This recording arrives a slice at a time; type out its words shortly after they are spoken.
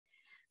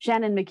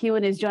Shannon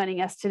McEwen is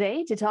joining us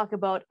today to talk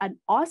about an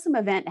awesome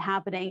event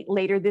happening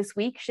later this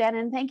week.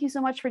 Shannon, thank you so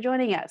much for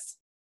joining us.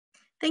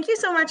 Thank you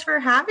so much for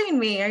having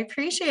me. I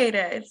appreciate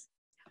it.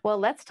 Well,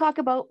 let's talk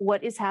about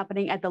what is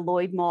happening at the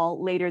Lloyd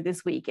Mall later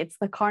this week. It's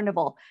the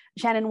Carnival.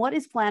 Shannon, what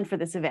is planned for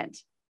this event?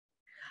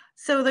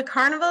 So the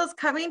Carnival is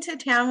coming to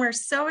town. We're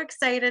so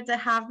excited to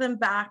have them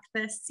back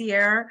this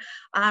year.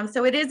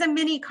 So it is a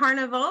mini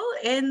carnival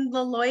in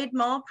the Lloyd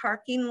Mall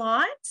parking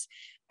lot.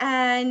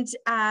 And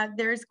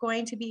there's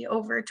going to be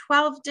over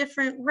 12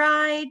 different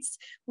rides.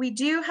 We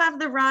do have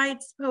the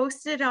rides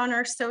posted on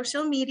our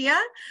social media.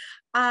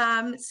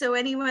 So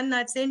anyone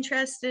that's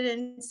interested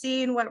in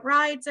seeing what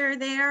rides are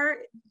there,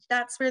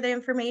 that's where the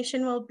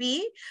information will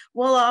be.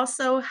 We'll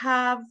also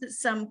have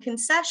some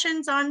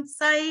concessions on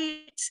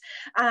site.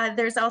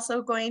 There's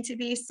also going to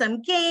be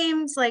some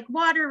games like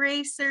water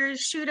racers,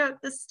 shoot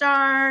out the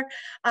star,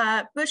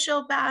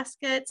 bushel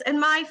baskets,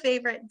 and my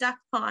favorite, duck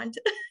pond.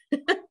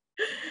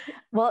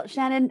 Well,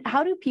 Shannon,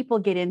 how do people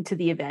get into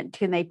the event?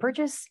 Can they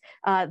purchase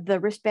the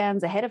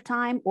wristbands ahead of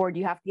time, or do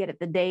you have to get it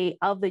the day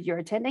of that you're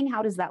attending?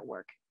 How does that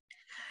work?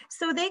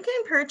 So they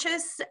can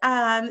purchase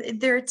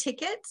their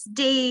tickets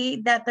day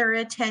that they're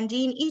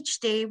attending.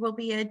 Each day will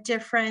be a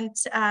different,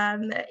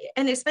 and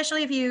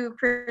especially if you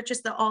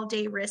purchase the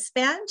all-day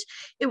wristband,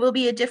 it will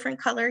be a different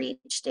color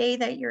each day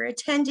that you're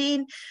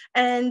attending.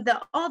 And the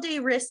all-day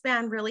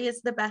wristband really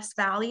is the best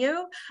value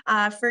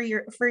for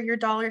your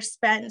dollar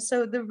spent.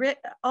 So the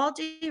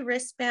all-day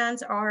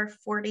wristbands are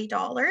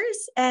 $40,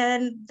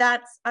 and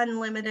that's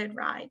unlimited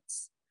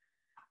rides.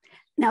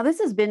 Now,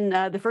 this has been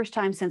the first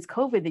time since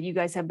COVID that you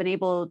guys have been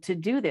able to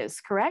do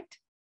this, correct?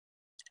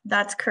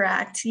 That's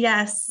correct.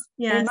 Yes.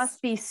 Yes. It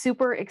must be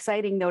super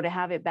exciting, though, to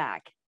have it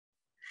back.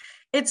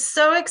 It's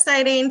so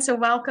exciting to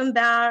welcome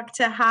back,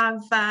 to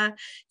have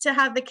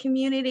the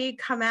community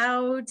come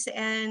out,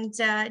 and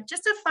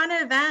just a fun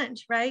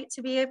event, right?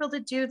 To be able to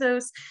do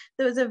those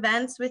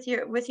events with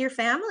your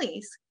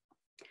families.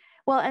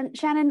 Well, and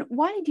Shannon,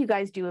 why did you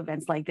guys do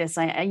events like this?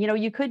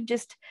 You could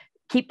just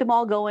keep them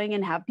all going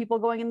and have people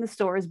going in the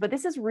stores, but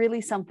this is really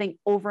something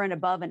over and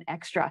above and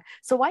extra.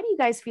 So why do you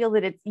guys feel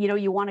that it's,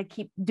 you want to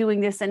keep doing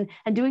this and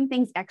doing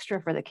things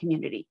extra for the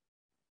community?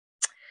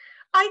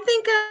 I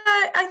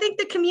think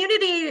the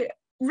community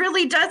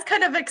really does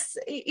kind of,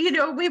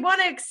 we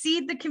want to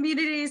exceed the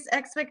community's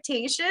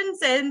expectations,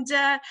 and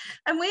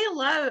we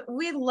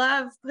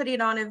love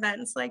putting on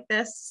events like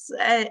this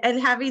and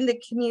having the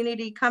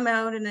community come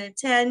out and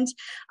attend.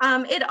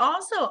 It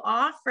also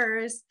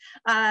offers,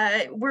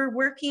 we're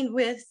working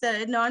with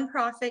a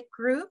nonprofit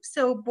group,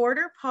 so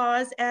Border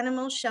Paws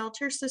Animal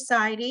Shelter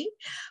Society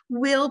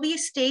will be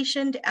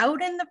stationed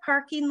out in the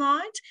parking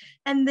lot,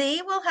 and they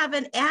will have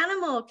an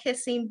animal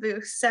kissing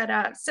booth set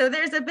up. So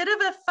there's a bit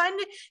of a fun,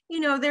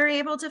 they're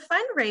able to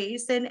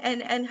fundraise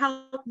and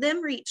help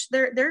them reach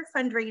their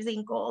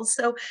fundraising goals.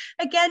 So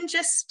again,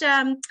 just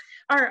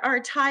our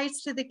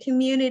ties to the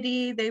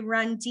community, they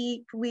run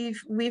deep.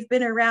 We've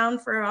been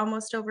around for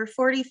almost over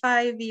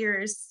 45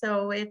 years.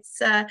 So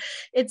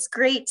it's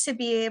great to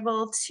be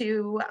able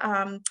to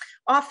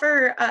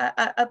offer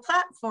a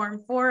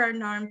platform for our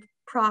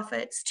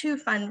nonprofits to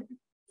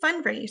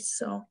fundraise.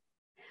 So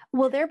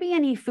will there be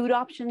any food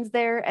options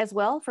there as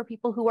well for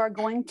people who are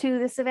going to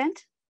this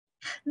event?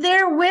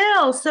 There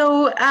will.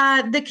 So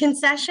the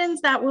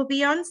concessions that will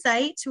be on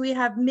site, we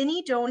have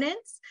mini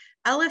donuts,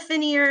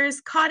 elephant ears,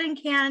 cotton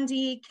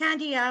candy,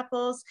 candy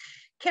apples,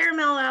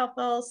 caramel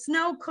apples,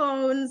 snow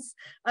cones,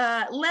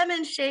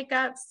 lemon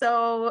shake-ups.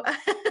 So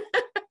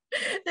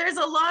there's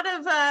a lot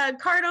of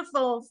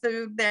carnival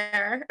food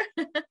there.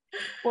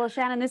 Well,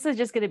 Shannon, this is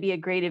just going to be a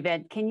great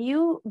event. Can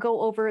you go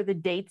over the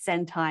dates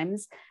and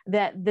times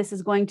that this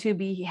is going to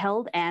be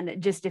held,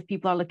 and just if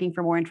people are looking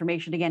for more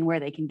information, again, where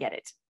they can get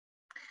it?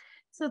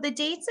 So the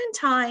dates and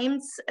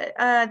times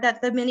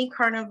that the mini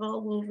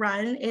carnival will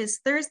run is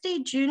Thursday,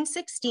 June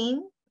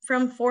 16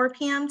 from 4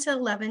 p.m. to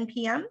 11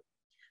 p.m.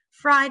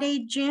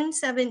 Friday, June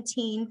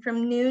 17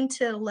 from noon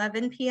to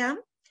 11 p.m.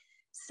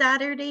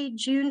 Saturday,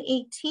 June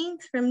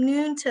 18th from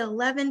noon to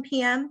 11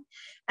 p.m.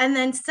 and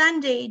then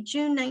Sunday,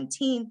 June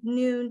 19th,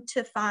 noon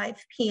to 5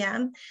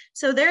 p.m.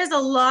 So there's a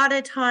lot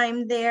of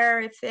time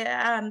there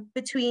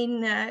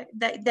between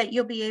that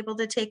you'll be able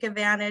to take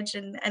advantage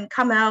and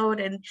come out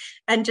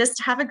and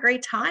just have a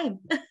great time.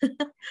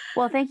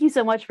 Well, thank you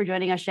so much for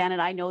joining us, Shannon.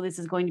 I know this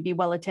is going to be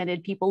well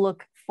attended. People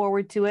look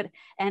forward to it.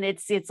 And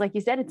it's like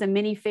you said, it's a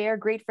mini fair,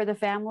 great for the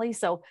family.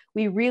 So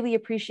we really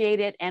appreciate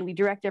it. And we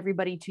direct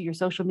everybody to your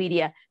social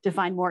media to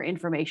find more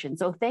information.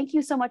 So thank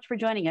you so much for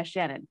joining us,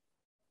 Shannon.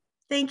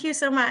 Thank you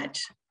so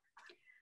much.